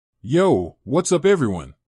Yo, what's up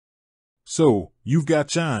everyone? So, you've got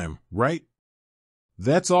Chime, right?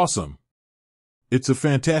 That's awesome. It's a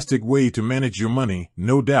fantastic way to manage your money,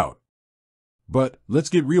 no doubt. But, let's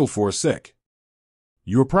get real for a sec.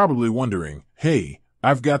 You're probably wondering, hey,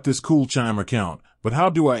 I've got this cool Chime account, but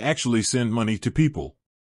how do I actually send money to people?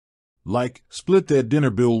 Like, split that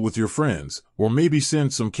dinner bill with your friends, or maybe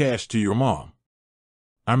send some cash to your mom.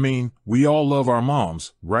 I mean, we all love our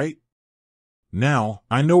moms, right? Now,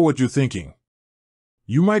 I know what you're thinking.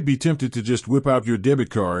 You might be tempted to just whip out your debit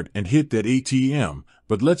card and hit that ATM,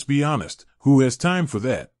 but let's be honest, who has time for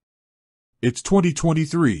that? It's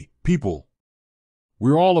 2023, people.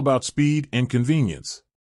 We're all about speed and convenience.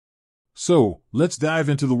 So, let's dive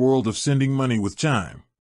into the world of sending money with Chime.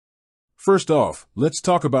 First off, let's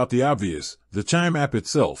talk about the obvious, the Chime app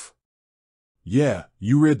itself. Yeah,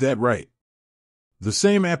 you read that right. The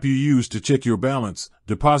same app you use to check your balance,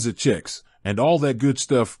 deposit checks, and all that good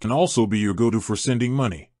stuff can also be your go-to for sending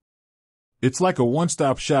money. It's like a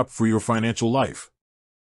one-stop shop for your financial life.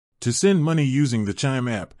 To send money using the Chime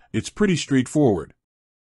app, it's pretty straightforward.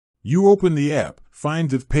 You open the app, find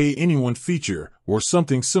the Pay Anyone feature or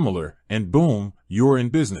something similar, and boom, you're in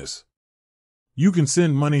business. You can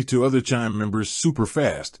send money to other Chime members super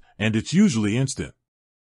fast, and it's usually instant.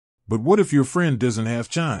 But what if your friend doesn't have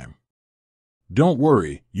Chime? Don't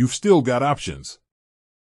worry, you've still got options.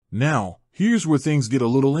 Now, here's where things get a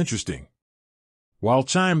little interesting. While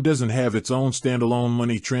Chime doesn't have its own standalone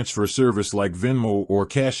money transfer service like Venmo or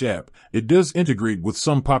Cash App, it does integrate with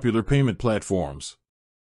some popular payment platforms.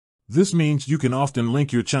 This means you can often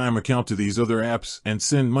link your Chime account to these other apps and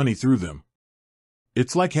send money through them.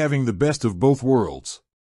 It's like having the best of both worlds.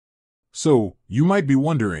 So, you might be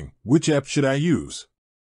wondering, which app should I use?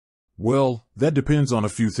 Well, that depends on a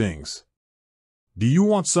few things. Do you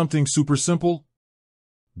want something super simple?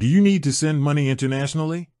 Do you need to send money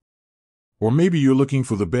internationally? Or maybe you're looking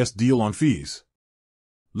for the best deal on fees.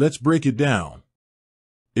 Let's break it down.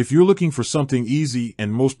 If you're looking for something easy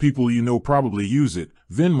and most people you know probably use it,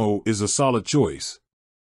 Venmo is a solid choice.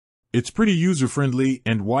 It's pretty user-friendly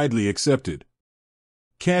and widely accepted.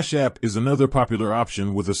 Cash App is another popular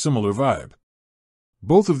option with a similar vibe.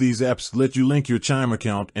 Both of these apps let you link your Chime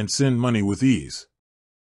account and send money with ease.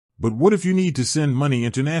 But what if you need to send money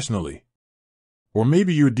internationally? Or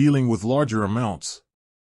maybe you're dealing with larger amounts.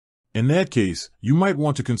 In that case, you might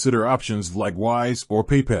want to consider options like Wise or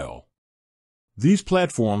PayPal. These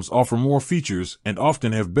platforms offer more features and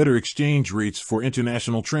often have better exchange rates for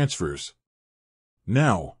international transfers.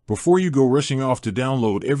 Now, before you go rushing off to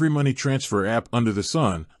download every money transfer app under the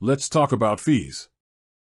sun, let's talk about fees.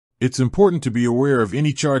 It's important to be aware of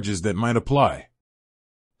any charges that might apply.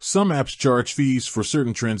 Some apps charge fees for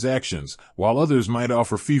certain transactions, while others might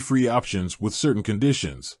offer fee-free options with certain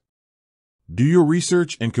conditions. Do your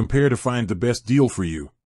research and compare to find the best deal for you.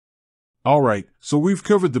 Alright, so we've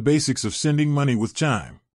covered the basics of sending money with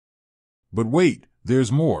Chime. But wait,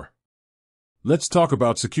 there's more. Let's talk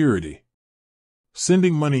about security.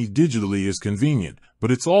 Sending money digitally is convenient, but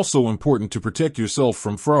it's also important to protect yourself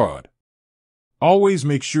from fraud. Always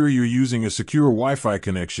make sure you're using a secure Wi-Fi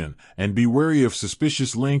connection and be wary of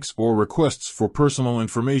suspicious links or requests for personal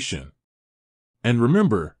information. And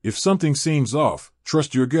remember, if something seems off,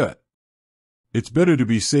 trust your gut. It's better to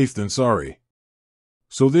be safe than sorry.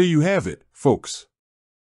 So there you have it, folks.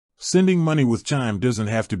 Sending money with Chime doesn't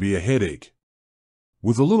have to be a headache.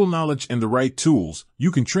 With a little knowledge and the right tools, you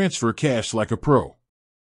can transfer cash like a pro.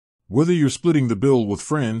 Whether you're splitting the bill with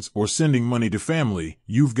friends or sending money to family,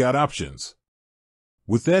 you've got options.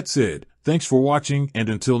 With that said, thanks for watching and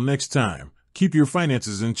until next time, keep your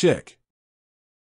finances in check.